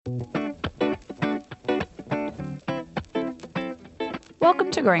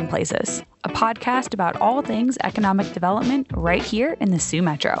Welcome to Growing Places, a podcast about all things economic development right here in the Sioux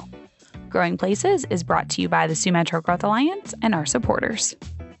Metro. Growing Places is brought to you by the Sioux Metro Growth Alliance and our supporters.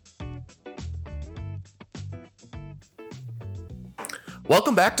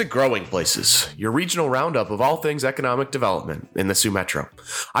 Welcome back to Growing Places, your regional roundup of all things economic development in the Sioux Metro.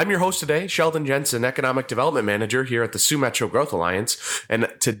 I'm your host today, Sheldon Jensen, Economic Development Manager here at the Sioux Metro Growth Alliance, and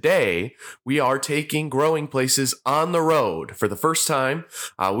today we are taking Growing Places on the road for the first time.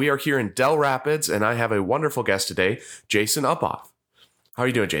 We are here in Dell Rapids, and I have a wonderful guest today, Jason Uphoff. How are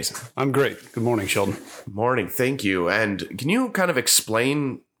you doing, Jason? I'm great. Good morning, Sheldon. Good morning. Thank you. And can you kind of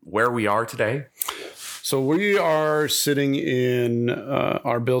explain where we are today? So we are sitting in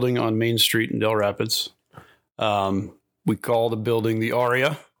our building on Main Street in Dell Rapids. We call the building the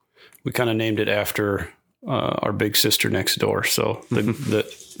Aria. We kind of named it after our big sister next door. So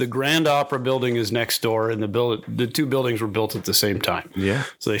the Grand Opera building is next door, and the two buildings were built at the same time. Yeah.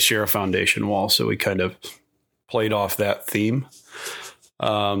 So they share a foundation wall. So we kind of played off that theme.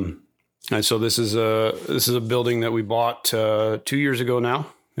 And so this is a building that we bought 2 years ago now.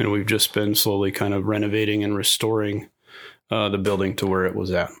 And we've just been slowly kind of renovating and restoring the building to where it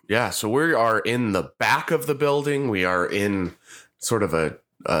was at. Yeah, so we are in the back of the building. We are in sort of a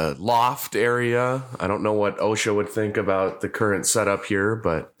loft area. I don't know what OSHA would think about the current setup here,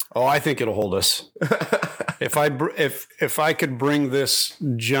 but... Oh, I think it'll hold us. If I could bring this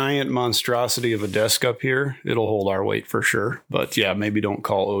giant monstrosity of a desk up here, it'll hold our weight for sure. But yeah, maybe don't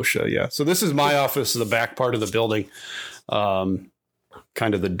call OSHA. Yeah. So this is my office, the back part of the building.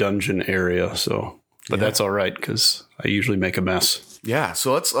 Kind of the dungeon area. So, but that's all right because I usually make a mess. Yeah.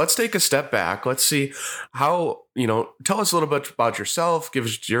 So let's take a step back. Let's see how, tell us a little bit about yourself. Give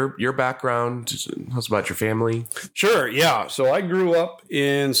us your background. Tell us about your family. Sure. Yeah. So I grew up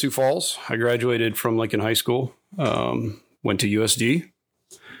in Sioux Falls. I graduated from Lincoln High School. Went to USD.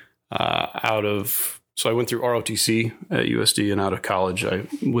 So I went through ROTC at USD, and out of college, I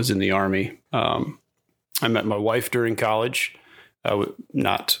was in the Army. I met my wife during college.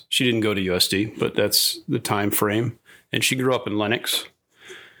 She didn't go to USD, but that's the time frame. And she grew up in Lenox.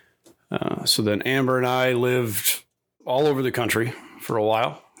 So then Amber and I lived all over the country for a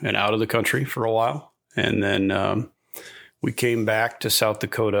while and out of the country for a while. And then we came back to South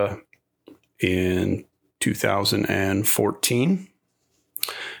Dakota in 2014.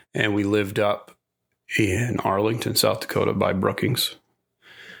 And we lived up in Arlington, South Dakota by Brookings.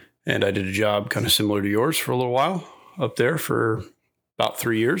 And I did a job kind of similar to yours for a little while up there for about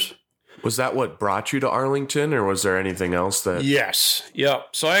 3 years. Was that what brought you to Arlington, or was there anything else that... Yes. Yeah.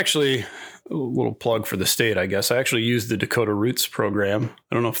 So I actually, a little plug for the state, I guess. I actually used the Dakota Roots program.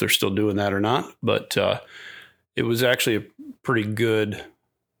 I don't know if they're still doing that or not, but it was actually a pretty good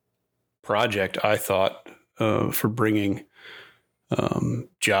project, I thought, for bringing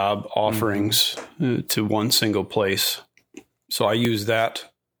job offerings to one single place. So I used that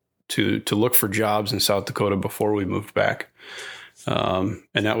to look for jobs in South Dakota before we moved back. And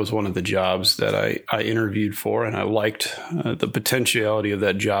that was one of the jobs that I interviewed for, and I liked the potentiality of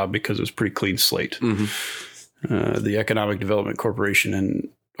that job because it was pretty clean slate. Mm-hmm. The Economic Development Corporation in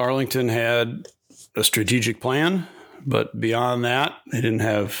Arlington had a strategic plan, but beyond that, they didn't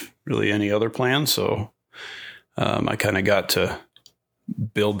have really any other plan. So I kind of got to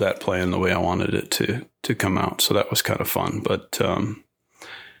build that plan the way I wanted it to come out. So that was kind of fun. But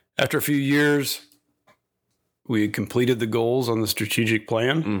after a few years, we had completed the goals on the strategic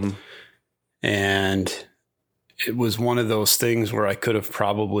plan. Mm-hmm. And it was one of those things where I could have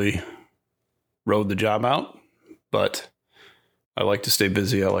probably rode the job out, but I like to stay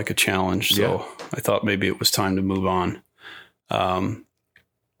busy. I like a challenge. So I thought maybe it was time to move on. And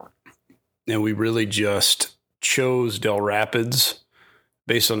we really just chose Dell Rapids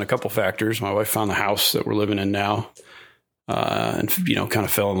based on a couple factors. My wife found the house that we're living in now. And, kind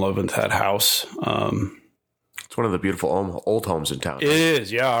of fell in love with that house. It's one of the beautiful old homes in town. It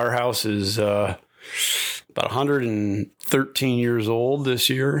is. Yeah. Our house is about 113 years old this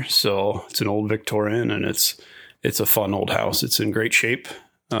year. So it's an old Victorian, and it's a fun old house. It's in great shape.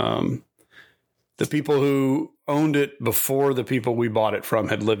 The people who owned it before the people we bought it from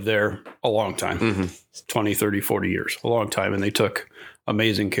had lived there a long time, 20, 30, 40 years, a long time. And they took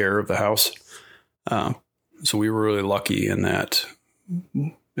amazing care of the house. So we were really lucky in that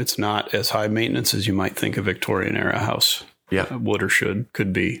it's not as high maintenance as you might think a Victorian era house would or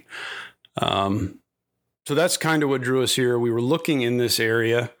could be. So that's kind of what drew us here. We were looking in this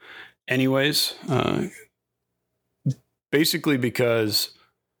area anyways, basically because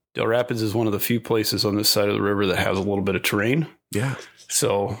Dell Rapids is one of the few places on this side of the river that has a little bit of terrain. Yeah.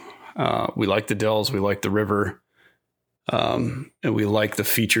 So we like the Dells. We like the river. And we like the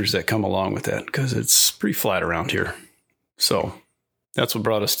features that come along with that because it's pretty flat around here. So that's what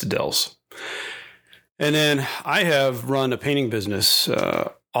brought us to Dell's. And then I have run a painting business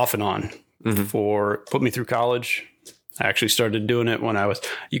off and on put me through college. I actually started doing it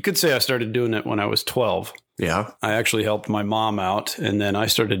you could say I started doing it when I was 12. Yeah. I actually helped my mom out, and then I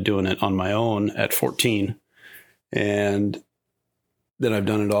started doing it on my own at 14. And then I've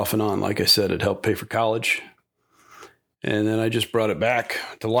done it off and on. Like I said, it helped pay for college. And then I just brought it back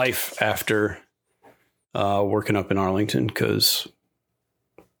to life after working up in Arlington because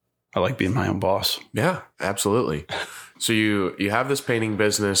I like being my own boss. Yeah, absolutely. So you have this painting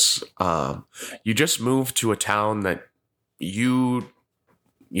business. You just moved to a town that you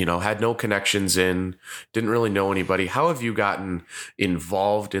had no connections in, didn't really know anybody. How have you gotten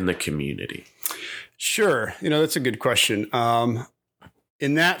involved in the community? Sure. That's a good question.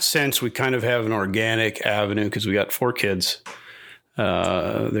 In that sense, we kind of have an organic avenue because we got 4 kids.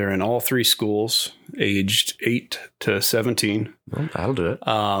 They're in all 3 schools, aged 8 to 17. Well, that'll do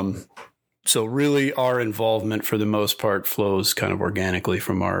it. So really our involvement for the most part flows kind of organically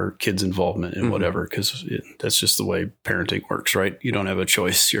from our kids' involvement in whatever, because that's just the way parenting works, right? You don't have a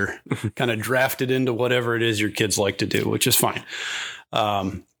choice. You're kind of drafted into whatever it is your kids like to do, which is fine.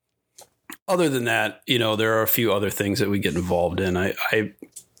 Other than that, there are a few other things that we get involved in. I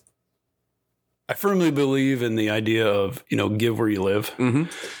firmly believe in the idea of, give where you live.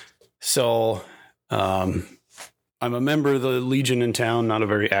 So, I'm a member of the Legion in town, not a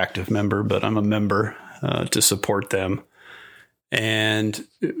very active member, but I'm a member to support them. And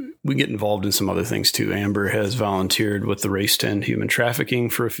we get involved in some other things too. Amber has volunteered with the Race to End Human Trafficking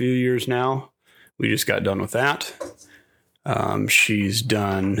for a few years now. We just got done with that. She's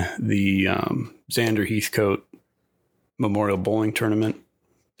done the Xander Heathcote Memorial Bowling Tournament.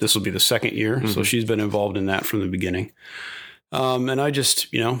 This will be the 2nd year. So she's been involved in that from the beginning. And I just,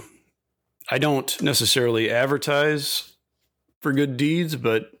 I don't necessarily advertise for good deeds,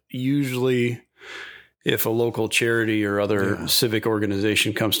 but usually if a local charity or other civic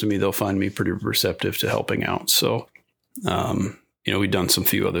organization comes to me, they'll find me pretty receptive to helping out. So, we've done some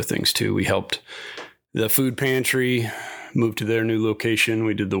few other things too. We helped the food pantry move to their new location.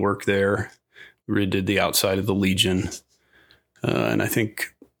 We did the work there. We redid the outside of the Legion. And I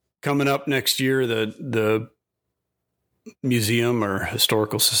think coming up next year, the museum or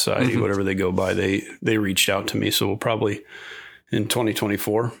historical society, whatever they go by, they reached out to me. So we'll probably in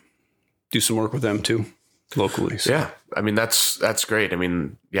 2024 do some work with them too locally. So. Yeah. I mean, that's great. I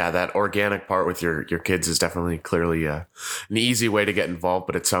mean, yeah, that organic part with your kids is definitely clearly an easy way to get involved,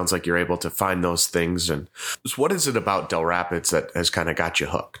 but it sounds like you're able to find those things. And what is it about Dell Rapids that has kind of got you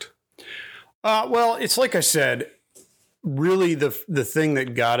hooked? Well, it's like I said, really the thing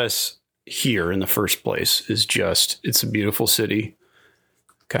that got us here in the first place is just, it's a beautiful city,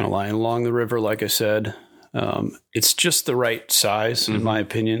 kind of lying along the river. Like I said, it's just the right size in my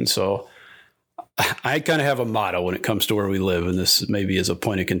opinion. So I kind of have a motto when it comes to where we live, and this maybe is a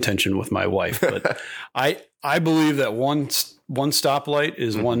point of contention with my wife, but I believe that one stoplight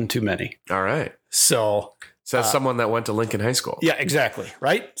is one too many. All right. So as someone that went to Lincoln High School. Yeah, exactly.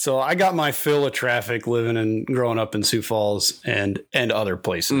 Right. So I got my fill of traffic living and growing up in Sioux Falls and other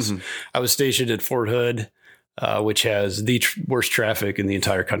places. I was stationed at Fort Hood, which has the worst traffic in the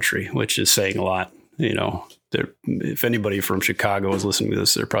entire country, which is saying a lot. If anybody from Chicago is listening to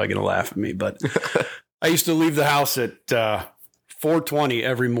this, they're probably going to laugh at me. But I used to leave the house at 4:20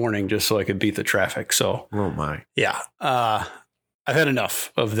 every morning just so I could beat the traffic. So, oh my, yeah. I've had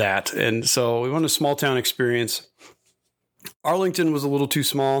enough of that. And so we want a small town experience. Arlington was a little too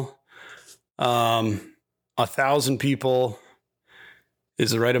small. 1,000 people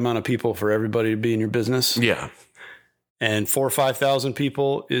is the right amount of people for everybody to be in your business. Yeah. And 4,000 or 5,000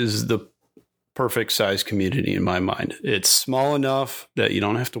 people is the perfect size community in my mind. It's small enough that you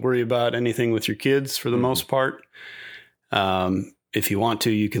don't have to worry about anything with your kids for the most part. If you want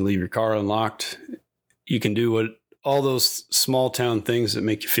to, you can leave your car unlocked. You can do all those small town things that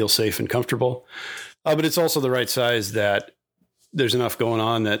make you feel safe and comfortable. But it's also the right size that there's enough going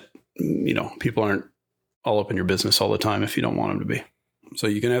on that, people aren't all up in your business all the time if you don't want them to be. So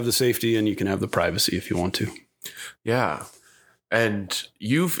you can have the safety and you can have the privacy if you want to. Yeah. And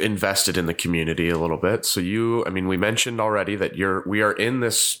you've invested in the community a little bit. So we mentioned already that we are in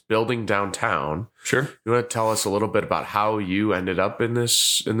this building downtown. Sure. You want to tell us a little bit about how you ended up in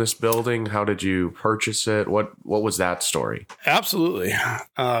this building? How did you purchase it? What was that story? Absolutely.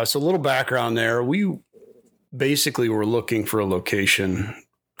 So a little background there. We basically were looking for a location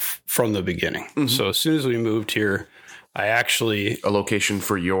from the beginning. So as soon as we moved here, I actually... A location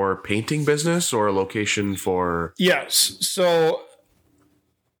for your painting business or a location for... Yes. So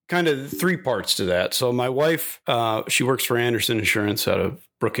kind of 3 parts to that. So my wife, she works for Anderson Insurance out of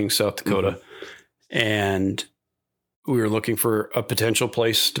Brookings, South Dakota. And we were looking for a potential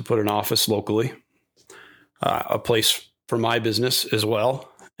place to put an office locally, a place for my business as well,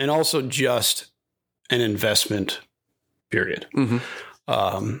 and also just an investment period.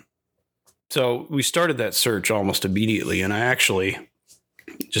 So we started that search almost immediately, and I actually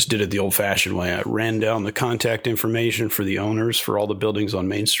just did it the old-fashioned way. I ran down the contact information for the owners for all the buildings on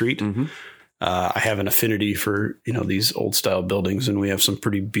Main Street. I have an affinity for, these old-style buildings, and we have some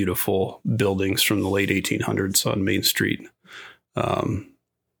pretty beautiful buildings from the late 1800s on Main Street.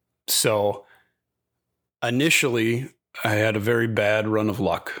 So initially, I had a very bad run of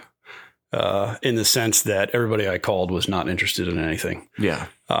luck in the sense that everybody I called was not interested in anything. Yeah.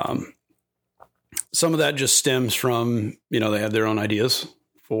 Some of that just stems from, they have their own ideas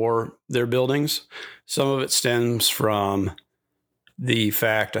for their buildings. Some of it stems from the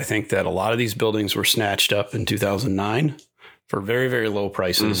fact, I think, that a lot of these buildings were snatched up in 2009 for very, very low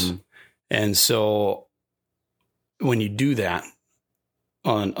prices. And so when you do that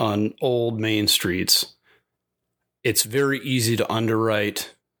on old main streets, it's very easy to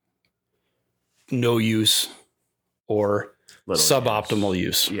underwrite no use or suboptimal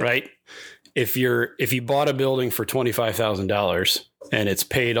use, right? If you bought a building for $25,000 and it's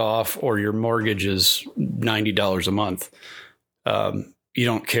paid off, or your mortgage is $90 a month, you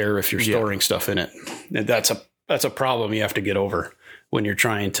don't care if you're storing stuff in it. And that's a problem you have to get over when you're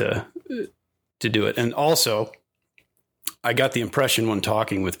trying to do it. And also, I got the impression when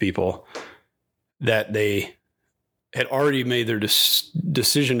talking with people that they had already made their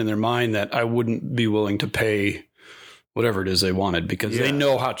decision in their mind that I wouldn't be willing to pay whatever it is they wanted because they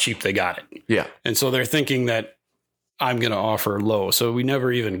know how cheap they got it. Yeah. And so they're thinking that I'm going to offer low. So we never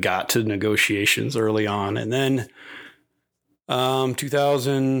even got to negotiations early on. And then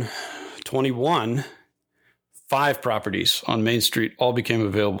 2021, 5 properties on Main Street all became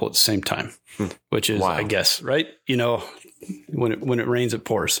available at the same time, which is, I guess, right? When it rains, it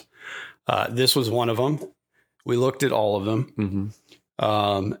pours. This was one of them. We looked at all of them.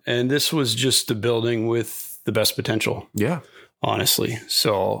 And this was just the building with the best potential. Yeah. Honestly.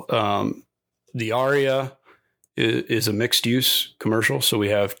 So the ARIA is a mixed use commercial. So we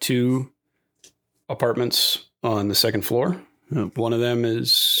have 2 apartments on the second floor. One of them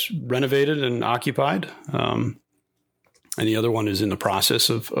is renovated and occupied. And the other one is in the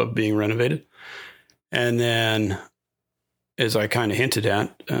process of being renovated. And then, as I kind of hinted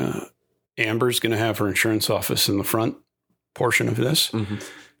at, Amber's going to have her insurance office in the front portion of this.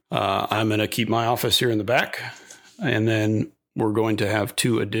 I'm going to keep my office here in the back. And then we're going to have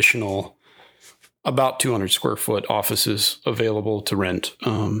 2 additional, about 200 square foot offices available to rent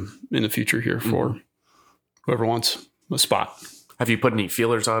in the future here for whoever wants a spot. Have you put any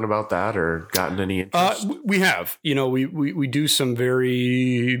feelers on about that or gotten any interest? We have. We do some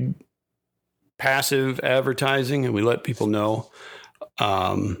very passive advertising, and we let people know.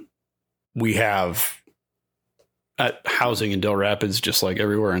 We have housing in Dell Rapids, just like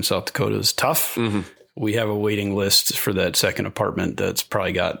everywhere in South Dakota, is tough. We have a waiting list for that second apartment that's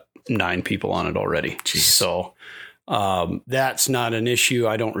probably got 9 people on it already. Jeez. So that's not an issue.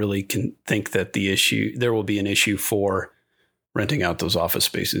 I don't really think that there will be an issue for renting out those office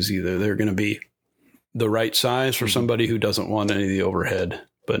spaces either. They're going to be the right size for somebody who doesn't want any of the overhead,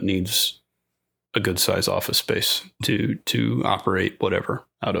 but needs a good size office space to operate whatever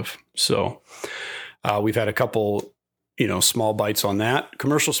out of. So we've had a couple, small bites on that.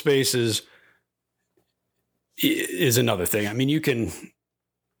 Commercial space is another thing. I mean, you can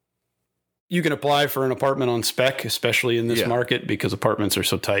apply for an apartment on spec, especially in this market, because apartments are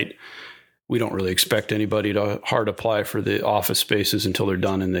so tight. We don't really expect anybody to hard apply for the office spaces until they're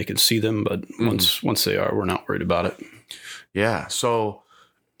done and they can see them. But once they are, we're not worried about it. Yeah. So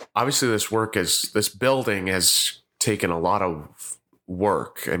obviously this building has taken a lot of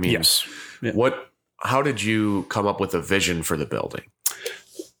work. I mean, how did you come up with a vision for the building?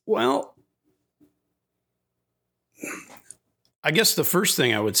 Well, I guess the first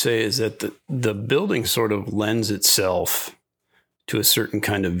thing I would say is that the building sort of lends itself to a certain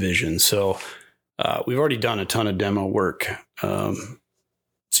kind of vision. So we've already done a ton of demo work. So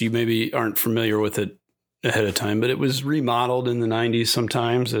you maybe aren't familiar with it ahead of time, but it was remodeled in the 90s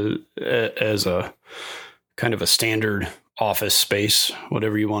sometimes as a kind of a standard office space,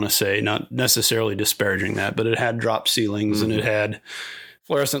 whatever you want to say, not necessarily disparaging that, but it had drop ceilings and it had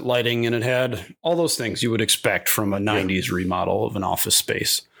fluorescent lighting and it had all those things you would expect from a 90s remodel of an office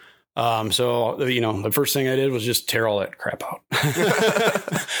space. So, the first thing I did was just tear all that crap out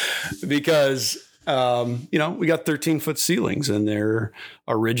because, we got 13-foot ceilings and they're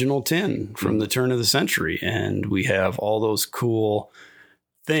original tin from the turn of the century. And we have all those cool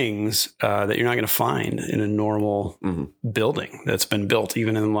things that you're not going to find in a normal building that's been built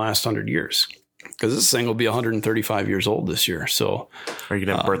even in the last 100 years. Because this thing will be 135 years old this year. So, are you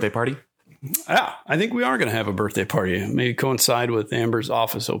going to have a birthday party? Yeah, I think we are going to have a birthday party. Maybe coincide with Amber's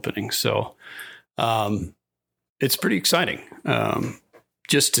office opening. So it's pretty exciting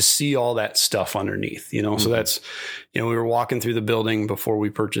just to see all that stuff underneath, So that's, we were walking through the building before we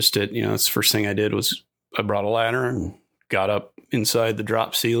purchased it. That's the first thing I did was I brought a ladder and got up inside the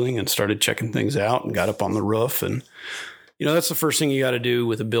drop ceiling and started checking things out and got up on the roof. And, that's the first thing you got to do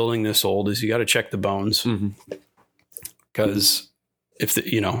with a building this old is you got to check the bones because if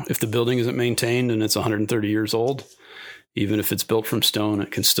the building isn't maintained and it's 130 years old, even if it's built from stone, it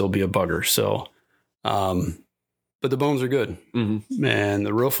can still be a bugger. So, but the bones are good. And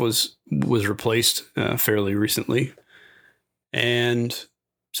the roof was replaced fairly recently. And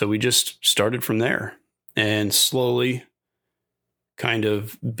so we just started from there and slowly kind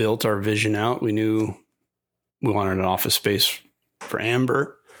of built our vision out. We knew we wanted an office space for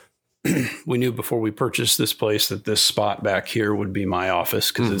Amber. We knew before we purchased this place that this spot back here would be my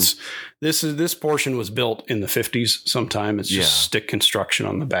office because this portion was built in the 50s sometime. It's just stick construction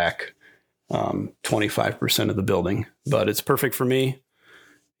on the back, 25% of the building, but it's perfect for me.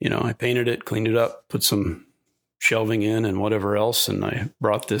 I painted it, cleaned it up, put some shelving in and whatever else. And I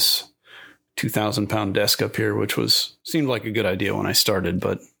brought this 2,000-pound desk up here, which seemed like a good idea when I started,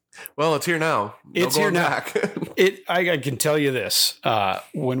 but well, it's here now. It's here now. I can tell you this.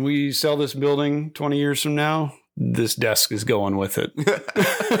 When we sell this building 20 years from now, this desk is going with it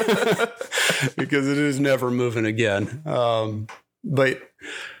because it is never moving again. But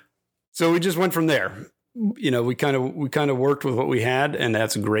so we just went from there. We kind of worked with what we had, and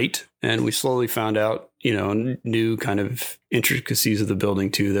that's great. And we slowly found out, new kind of intricacies of the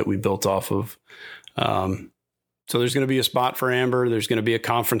building too that we built off of. So there's going to be a spot for Amber. There's going to be a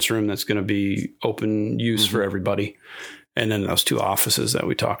conference room that's going to be open use for everybody. And then those 2 offices that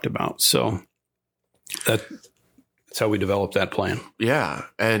we talked about. So that's how we developed that plan. Yeah.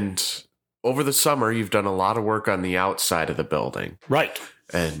 And over the summer, you've done a lot of work on the outside of the building. Right.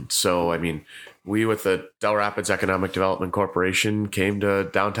 And so, we with the Dell Rapids Economic Development Corporation came to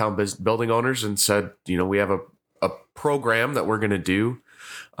downtown building owners and said, we have a program that we're going to do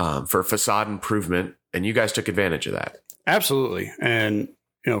for facade improvement. And you guys took advantage of that. Absolutely. And,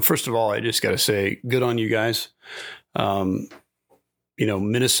 first of all, I just got to say good on you guys.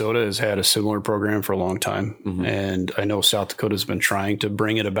 Minnesota has had a similar program for a long time. And I know South Dakota's been trying to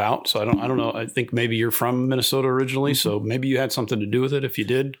bring it about. So I don't know. I think maybe you're from Minnesota originally. So maybe you had something to do with it. If you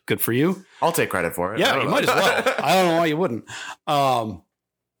did, good for you. I'll take credit for it. Yeah, you might as well. I don't know why you wouldn't.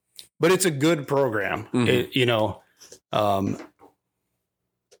 But it's a good program,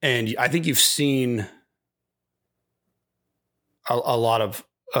 and I think you've seen a lot of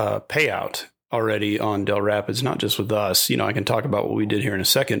payout already on Dell Rapids, not just with us. I can talk about what we did here in a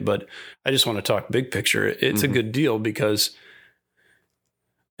second, but I just want to talk big picture. It's a good deal because,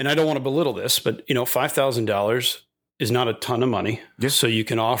 and I don't want to belittle this, but $5,000 is not a ton of money. Yes. So you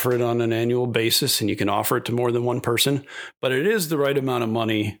can offer it on an annual basis and you can offer it to more than one person, but it is the right amount of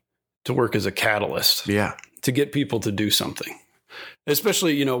money to work as a catalyst. Yeah. To get people to do something.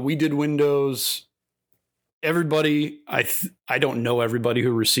 Especially, we did windows. Everybody, I don't know everybody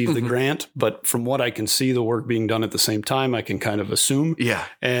who received the grant, but from what I can see, the work being done at the same time, I can kind of assume. Yeah.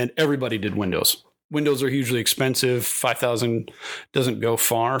 And everybody did windows. Windows are hugely expensive. $5,000 doesn't go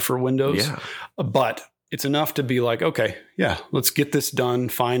far for windows. Yeah. But it's enough to be like, okay, yeah, let's get this done.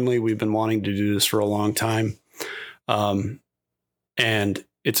 Finally, we've been wanting to do this for a long time. And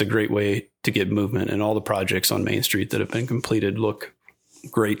it's a great way to get movement, and all the projects on Main Street that have been completed look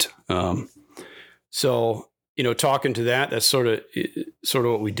great. So, talking to that's sort of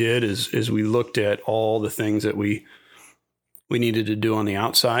what we did is we looked at all the things that we needed to do on the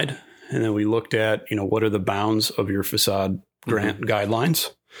outside. And then we looked at, what are the bounds of your facade grant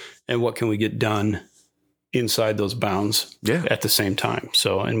guidelines and what can we get done inside those bounds at the same time.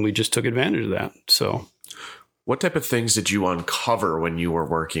 So, and we just took advantage of that. So what type of things did you uncover when you were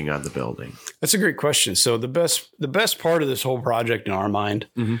working on the building? That's a great question. So the best part of this whole project in our mind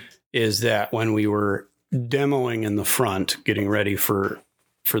is that when we were demoing in the front, getting ready for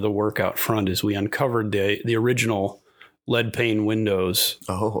the work out front, is we uncovered the original lead pane windows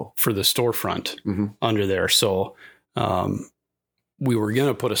for the storefront under there. So we were going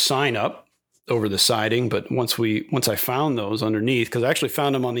to put a sign up over the siding. But once I found those underneath, because I actually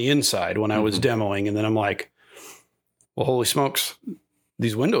found them on the inside when I was demoing, and then I'm like, well, holy smokes,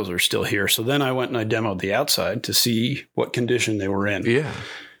 these windows are still here. So then I went and I demoed the outside to see what condition they were in. Yeah.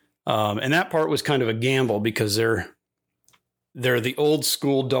 And that part was kind of a gamble because they're the old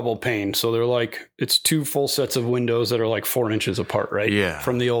school double pane. So they're like, it's 2 full sets of windows that are like 4 inches apart, right? Yeah.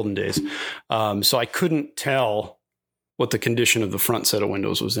 From the olden days. So I couldn't tell what the condition of the front set of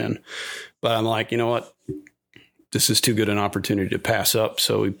windows was in. But I'm like, you know what? This is too good an opportunity to pass up.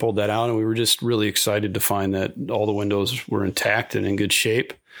 So we pulled that out, and we were just really excited to find that all the windows were intact and in good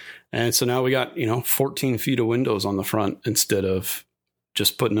shape. And so now we got, 14 feet of windows on the front instead of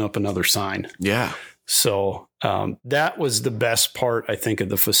just putting up another sign. Yeah. So that was the best part, I think, of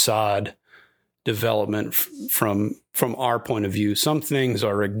the facade development from our point of view. Some things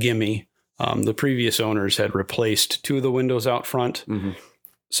are a gimme. The previous owners had replaced 2 of the windows out front. Mm-hmm.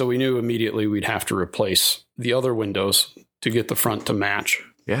 So we knew immediately we'd have to replace the other windows to get the front to match.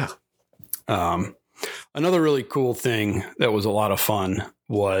 Yeah. Another really cool thing that was a lot of fun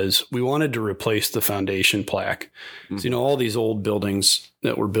was we wanted to replace the foundation plaque. Mm-hmm. So, all these old buildings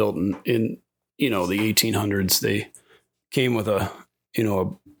that were built in the 1800s, they came with a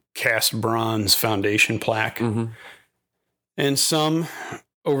cast bronze foundation plaque. Mm-hmm. And some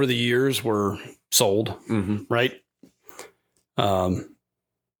over the years were sold, right?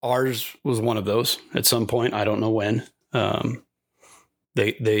 Ours was one of those at some point. I don't know when.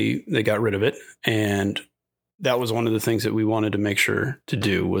 They got rid of it, and that was one of the things that we wanted to make sure to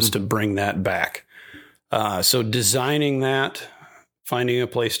do was to bring that back. So designing that, finding a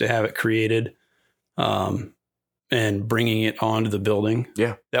place to have it created, and bringing it onto the building.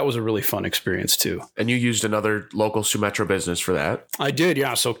 Yeah, that was a really fun experience too. And you used another local Sumetro business for that. I did,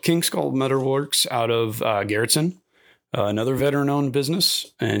 yeah. So King Skull Metalworks out of Garretson. Another veteran-owned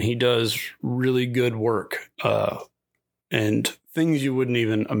business, and he does really good work and things you wouldn't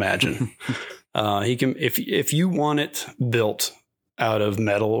even imagine. He can, if you want it built out of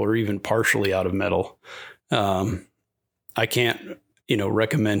metal or even partially out of metal, I can't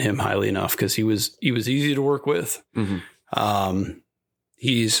recommend him highly enough because he was easy to work with. Mm-hmm.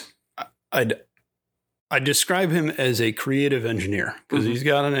 I describe him as a creative engineer because he's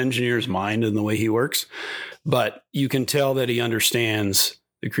got an engineer's mind in the way he works. But you can tell that he understands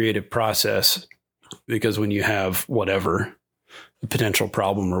the creative process because when you have whatever, a potential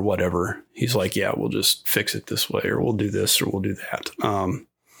problem or whatever, he's like, yeah, we'll just fix it this way, or we'll do this, or we'll do that. So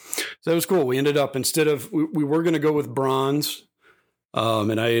that was cool. We ended up, instead of, we were going to go with bronze.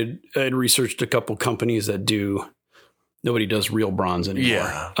 And I had researched a couple companies that nobody does real bronze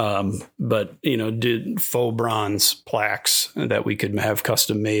anymore. Yeah. But, did faux bronze plaques that we could have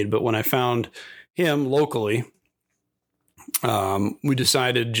custom made. But when I found him locally, we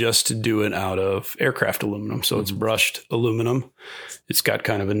decided just to do it out of aircraft aluminum. So it's brushed aluminum. It's got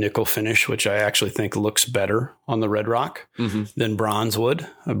kind of a nickel finish, which I actually think looks better on the red rock than bronze would.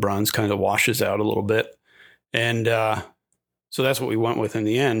 Bronze kind of washes out a little bit. And so that's what we went with in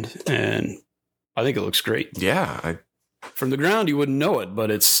the end. And I think it looks great. Yeah. From the ground, you wouldn't know it, but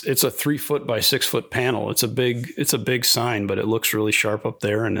it's a 3 foot by 6 foot panel. It's a big sign, but it looks really sharp up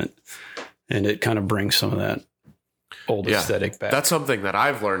there, and it kind of brings some of that old aesthetic back. That's something that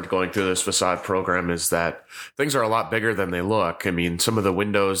I've learned going through this facade program is that things are a lot bigger than they look. I mean, some of the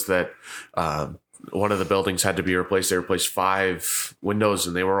windows that one of the buildings had to be replaced, they replaced 5 windows,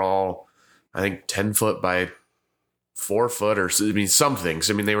 and they were all, I think, 10 foot by 4 foot or some things.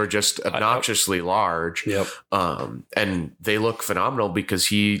 I mean, they were just obnoxiously large. Yep. And they look phenomenal because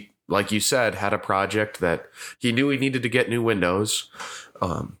he, like you said, had a project that he knew he needed to get new windows.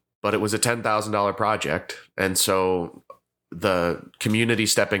 But it was a $10,000 project. And so the community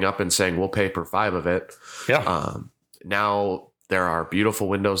stepping up and saying, we'll pay for 5 of it. Yeah. Now there are beautiful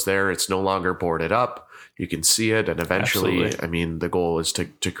windows there. It's no longer boarded up. You can see it. And eventually, absolutely. I mean, the goal is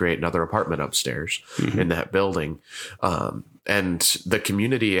to create another apartment upstairs in that building. And the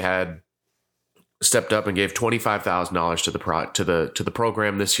community had stepped up and gave $25,000 to the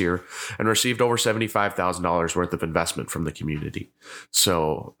program this year and received over $75,000 worth of investment from the community.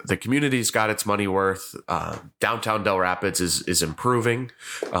 So the community's got its money worth. Downtown Dell Rapids is improving,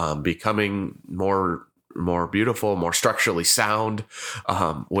 becoming more beautiful, more structurally sound,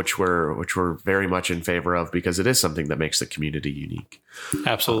 which we're very much in favor of because it is something that makes the community unique.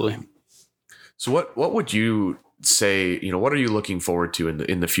 Absolutely. So what would you say, what are you looking forward to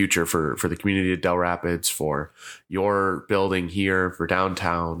in the future for the community of Dell Rapids, for your building here, for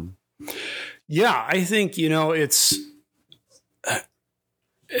downtown? Yeah, I think, it's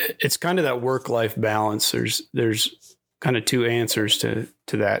kind of that work-life balance. There's kind of two answers to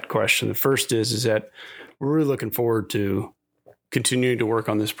that question. The first is that we're really looking forward to continuing to work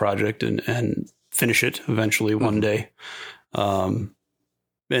on this project and finish it eventually one day. And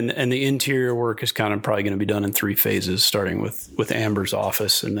the interior work is kind of probably going to be done in 3 phases, starting with Amber's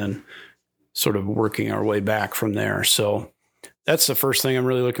office and then sort of working our way back from there. So that's the first thing I'm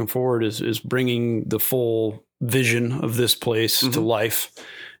really looking forward is bringing the full vision of this place to life.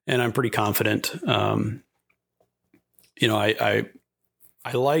 And I'm pretty confident. I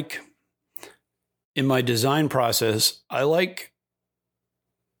like in my design process, I like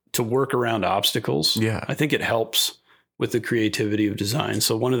to work around obstacles. Yeah. I think it helps with the creativity of design.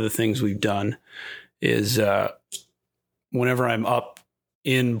 So one of the things we've done is whenever I'm up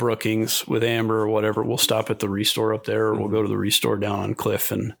in Brookings with Amber or whatever, we'll stop at the Restore up there, or we'll go to the Restore down on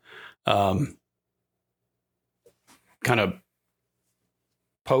Cliff and kind of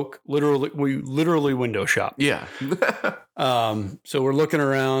we literally window shop. Yeah. So we're looking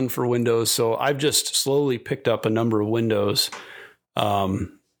around for windows. So I've just slowly picked up a number of windows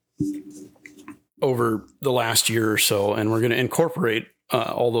over the last year or so, and we're going to incorporate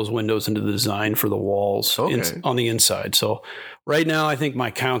all those windows into the design for the walls on the inside. So right now, I think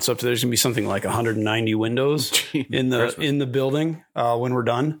my count's up to there's going to be something like 190 windows in the building when we're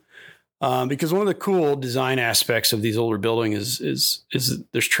done. Because one of the cool design aspects of these older buildings is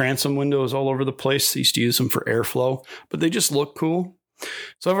there's transom windows all over the place. They used to use them for airflow, but they just look cool.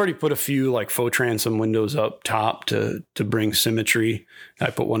 So I've already put a few like faux transom windows up top to bring symmetry. I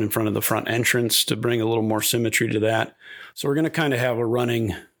put one in front of the front entrance to bring a little more symmetry to that. So we're going to kind of have a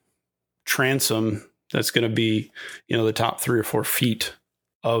running transom that's going to be, the top 3 or 4 feet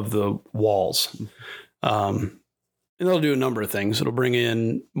of the walls. And they'll do a number of things. It'll bring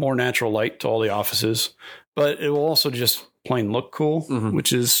in more natural light to all the offices, but it will also just plain look cool,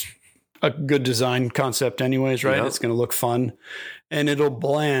 which is a good design concept anyways, right? Yep. It's going to look fun, and it'll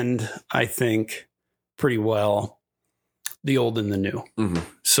blend, I think, pretty well the old and the new.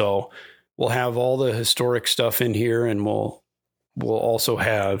 So we'll have all the historic stuff in here, and we'll also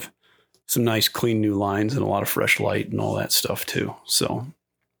have some nice clean new lines and a lot of fresh light and all that stuff too. So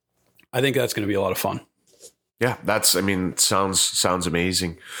I think that's going to be a lot of fun. Yeah, sounds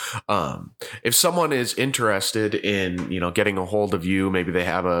amazing. If someone is interested in, getting a hold of you, maybe they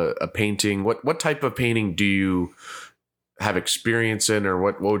have a painting, what type of painting do you have experience in, or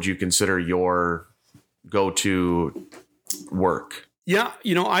what would you consider your go-to work? Yeah,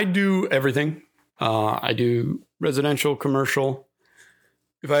 I do everything. I do residential, commercial.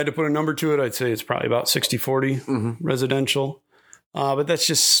 If I had to put a number to it, I'd say it's probably about 60-40 residential. But that's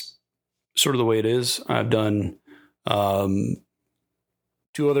just sort of the way it is. I've done 2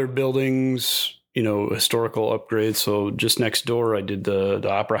 other buildings, historical upgrades. So just next door, I did the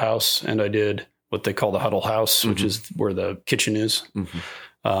Opera House, and I did what they call the Huddle House, which is where the kitchen is.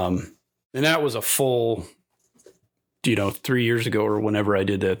 And that was a full, 3 years ago or whenever I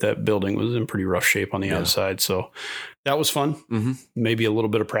did that building was in pretty rough shape on the outside. So that was fun. Maybe a little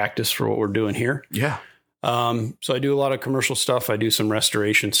bit of practice for what we're doing here. Yeah. So I do a lot of commercial stuff. I do some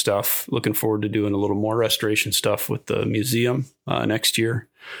restoration stuff. Looking forward to doing a little more restoration stuff with the museum next year.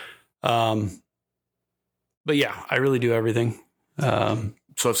 But yeah, I really do everything.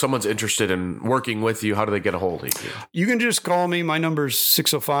 So if someone's interested in working with you, how do they get a hold of you? You can just call me. My number is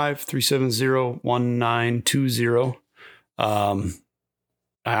 605-370-1920.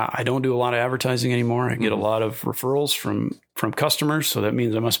 I don't do a lot of advertising anymore. I get a lot of referrals from customers. So that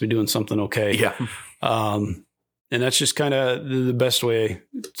means I must be doing something okay. Yeah. And that's just kind of the best way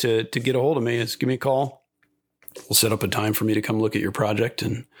to get a hold of me is give me a call. We'll set up a time for me to come look at your project,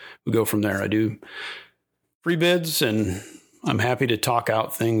 and we go from there. I do free bids, and I'm happy to talk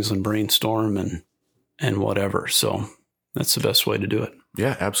out things and brainstorm and whatever. So that's the best way to do it.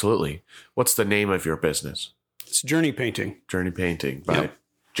 Yeah, absolutely. What's the name of your business? It's Journey Painting. Journey Painting by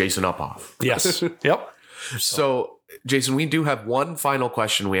Jason Uphoff. Yes. Yep. So, Jason, we do have one final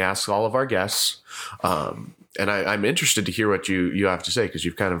question we ask all of our guests. And I'm interested to hear what you have to say, because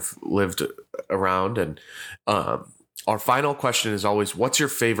you've kind of lived around. And our final question is always, what's your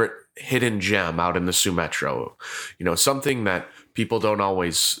favorite hidden gem out in the Sioux Metro? Something that people don't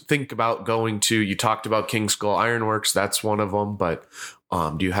always think about going to. You talked about King Skull Ironworks. That's one of them. But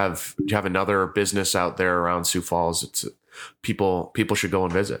do you have another business out there around Sioux Falls? It's people should go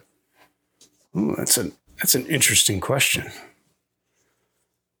and visit. Ooh, that's an interesting question.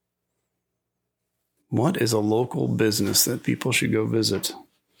 What is a local business that people should go visit?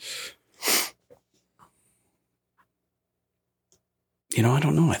 I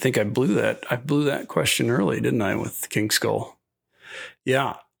don't know. I think I blew that question early, didn't I, with King Skull?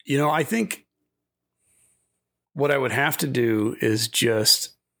 Yeah. I think what I would have to do is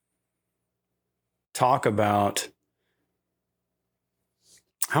just talk about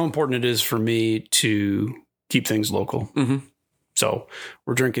how important it is for me to keep things local. Mm-hmm. So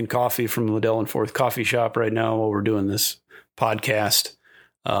we're drinking coffee from Liddell and Forth Coffee Shop right now while we're doing this podcast.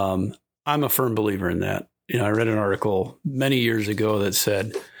 I'm a firm believer in that. I read an article many years ago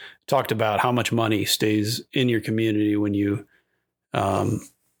that talked about how much money stays in your community when you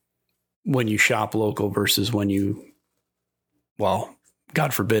shop local versus when you, well,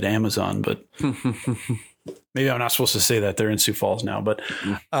 God forbid Amazon, but maybe I'm not supposed to say that. They're in Sioux Falls now, but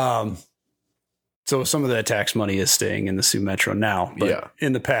so some of that tax money is staying in the Sioux Metro now, but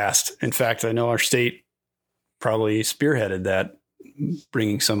in the past, in fact, I know our state probably spearheaded that,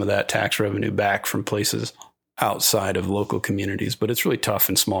 bringing some of that tax revenue back from places outside of local communities, but it's really tough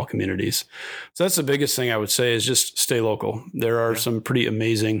in small communities. So that's the biggest thing I would say is just stay local. There are some pretty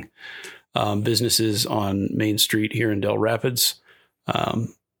amazing businesses on Main Street here in Dell Rapids.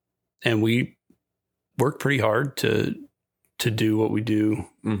 And we work pretty hard to do what we do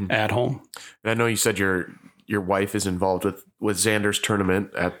at home. And I know you said your wife is involved with Xander's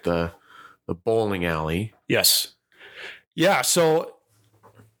tournament at the bowling alley. Yes. Yeah. So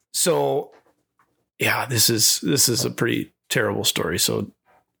yeah, this is a pretty terrible story. So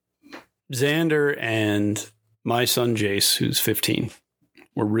Xander and my son, Jace, who's 15,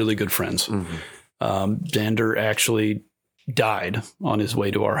 were really good friends. Xander actually died on his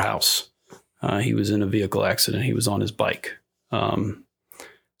way to our house. He was in a vehicle accident. He was on his bike.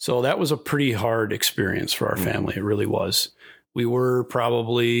 So that was a pretty hard experience for our family. It really was. We were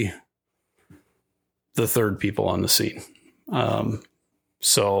probably the third people on the scene.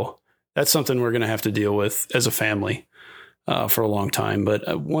 So that's something we're going to have to deal with as a family for a long time.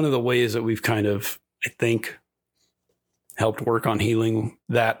 But one of the ways that we've kind of, I think, helped work on healing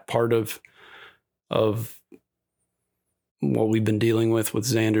that part of what we've been dealing with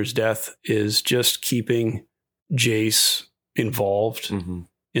Xander's death is just keeping Jace involved in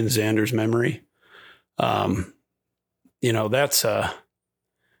Xander's memory. That's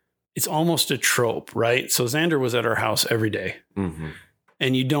it's almost a trope, right? So Xander was at our house every day.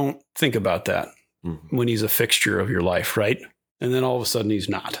 And you don't think about that when he's a fixture of your life, right? And then all of a sudden he's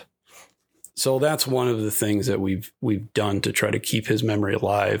not. So that's one of the things that we've done to try to keep his memory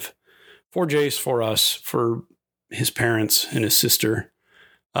alive for Jace, for us, for his parents and his sister.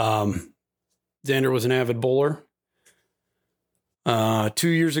 Xander was an avid bowler. 2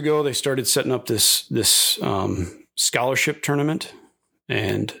 years ago, they started setting up this scholarship tournament,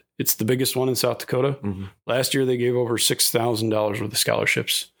 and it's the biggest one in South Dakota. Last year, they gave over $6,000 worth of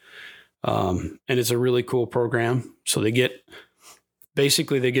scholarships. And it's a really cool program. So they get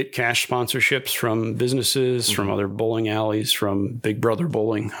cash sponsorships from businesses, from other bowling alleys, from Big Brother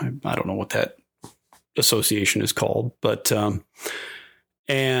Bowling. I don't know what that association is called, but,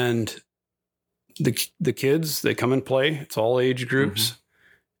 and the kids, they come and play. It's all age groups,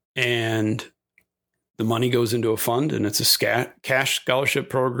 and the money goes into a fund, and it's a cash scholarship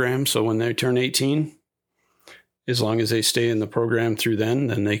program. So when they turn 18, as long as they stay in the program through then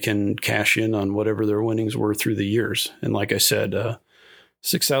they can cash in on whatever their winnings were through the years. And like I said,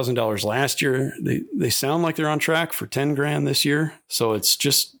 $6,000 last year, they sound like they're on track for 10 grand this year. So it's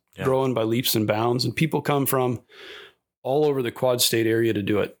just growing by leaps and bounds, and people come from all over the Quad State area to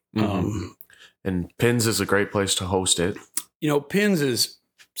do it. And Pinz is a great place to host it. Pinz is,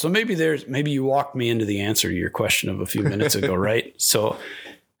 so maybe you walked me into the answer to your question of a few minutes ago, right? So,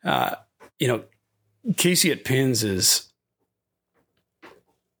 Casey at Pinz is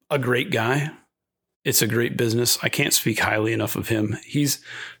a great guy. It's a great business. I can't speak highly enough of him. He's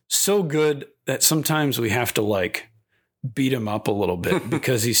so good that sometimes we have to beat him up a little bit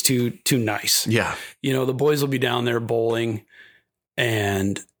because he's too nice. Yeah. The boys will be down there bowling,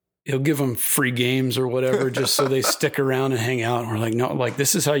 and he'll give them free games or whatever, just so they stick around and hang out. And we're like, no,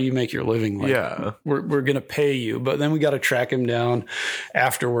 this is how you make your living. We're going to pay you. But then we got to track him down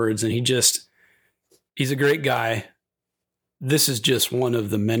afterwards. And he's a great guy. This is just one of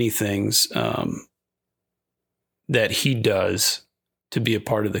the many things that he does to be a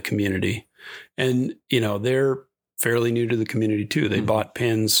part of the community. And, they're fairly new to the community too. They bought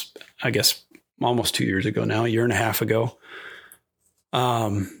Pinz, I guess, almost 2 years ago now, a year and a half ago.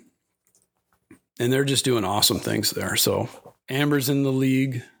 And they're just doing awesome things there. So Amber's in the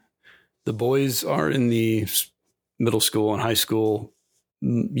league. The boys are in the middle school and high school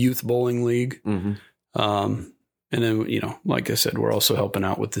youth bowling league. And then, like I said, we're also helping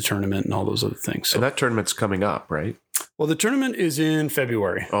out with the tournament and all those other things. So, and that tournament's coming up, right? Well, the tournament is in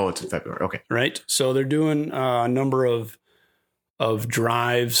February. Oh, it's in February. Okay. Right. So they're doing a number of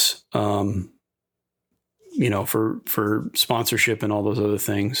drives, for sponsorship and all those other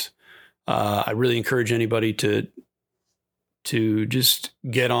things. I really encourage anybody to just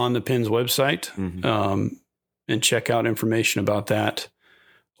get on the Pinz website and check out information about that.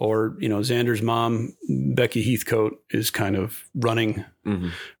 Or, Xander's mom, Becky Heathcote, is kind of running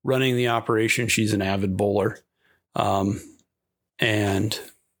the operation. She's an avid bowler. And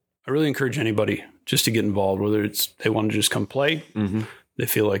I really encourage anybody just to get involved, whether it's they want to just come play, they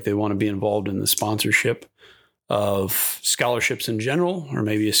feel like they want to be involved in the sponsorship of scholarships in general, or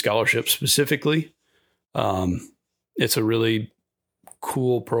maybe a scholarship specifically. It's a really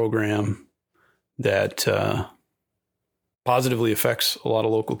cool program that positively affects a lot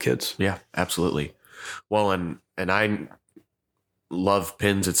of local kids. Yeah, absolutely. Well, and I love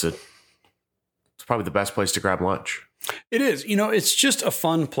Pinz. It's probably the best place to grab lunch. It is. It's just a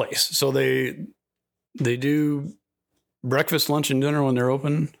fun place. So they do breakfast, lunch, and dinner when they're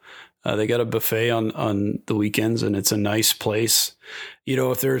open. They got a buffet on the weekends, and it's a nice place.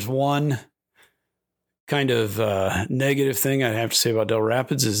 If there's one kind of negative thing I'd have to say about Dell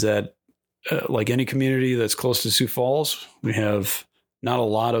Rapids is that, like any community that's close to Sioux Falls, we have not a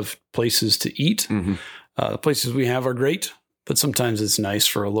lot of places to eat. The places we have are great, but sometimes it's nice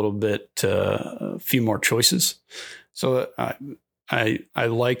for a little bit, a few more choices. So I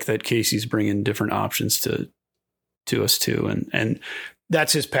like that Casey's bringing different options to us too. And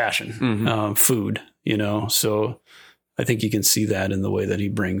that's his passion, food, so I think you can see that in the way that he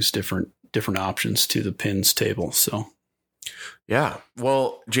brings different options to the Pinz table. So. Yeah.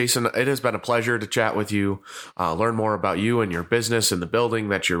 Well, Jason, it has been a pleasure to chat with you, learn more about you and your business and the building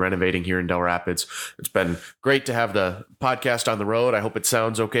that you're renovating here in Dell Rapids. It's been great to have the podcast on the road. I hope it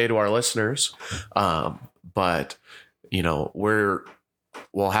sounds okay to our listeners. But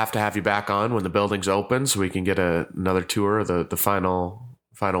we'll have to have you back on when the building's open so we can get another tour of the final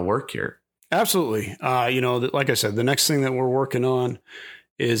work here. Absolutely. Like I said, the next thing that we're working on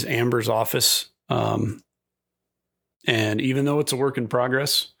is Amber's office. And even though it's a work in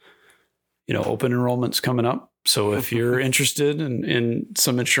progress, open enrollment's coming up. So if you're interested in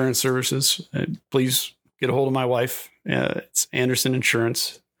some insurance services, please get a hold of my wife. It's Anderson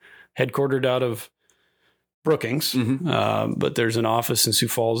Insurance, headquartered out of Brookings. But there's an office in Sioux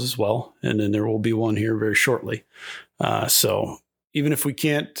Falls as well. And then there will be one here very shortly. So even if we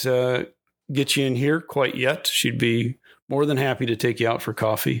can't get you in here quite yet, she'd be more than happy to take you out for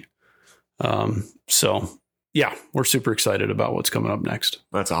coffee. Yeah, we're super excited about what's coming up next.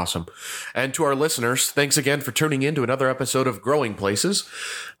 That's awesome. And to our listeners, thanks again for tuning in to another episode of Growing Places,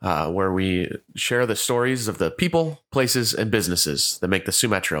 where we share the stories of the people, places, and businesses that make the Sioux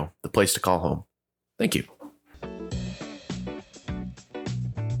Metro the place to call home. Thank you.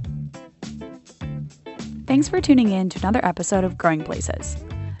 Thanks for tuning in to another episode of Growing Places.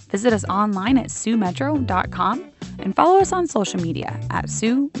 Visit us online at SiouxMetro.com and follow us on social media at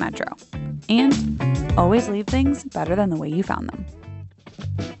Sioux Metro. And always leave things better than the way you found them.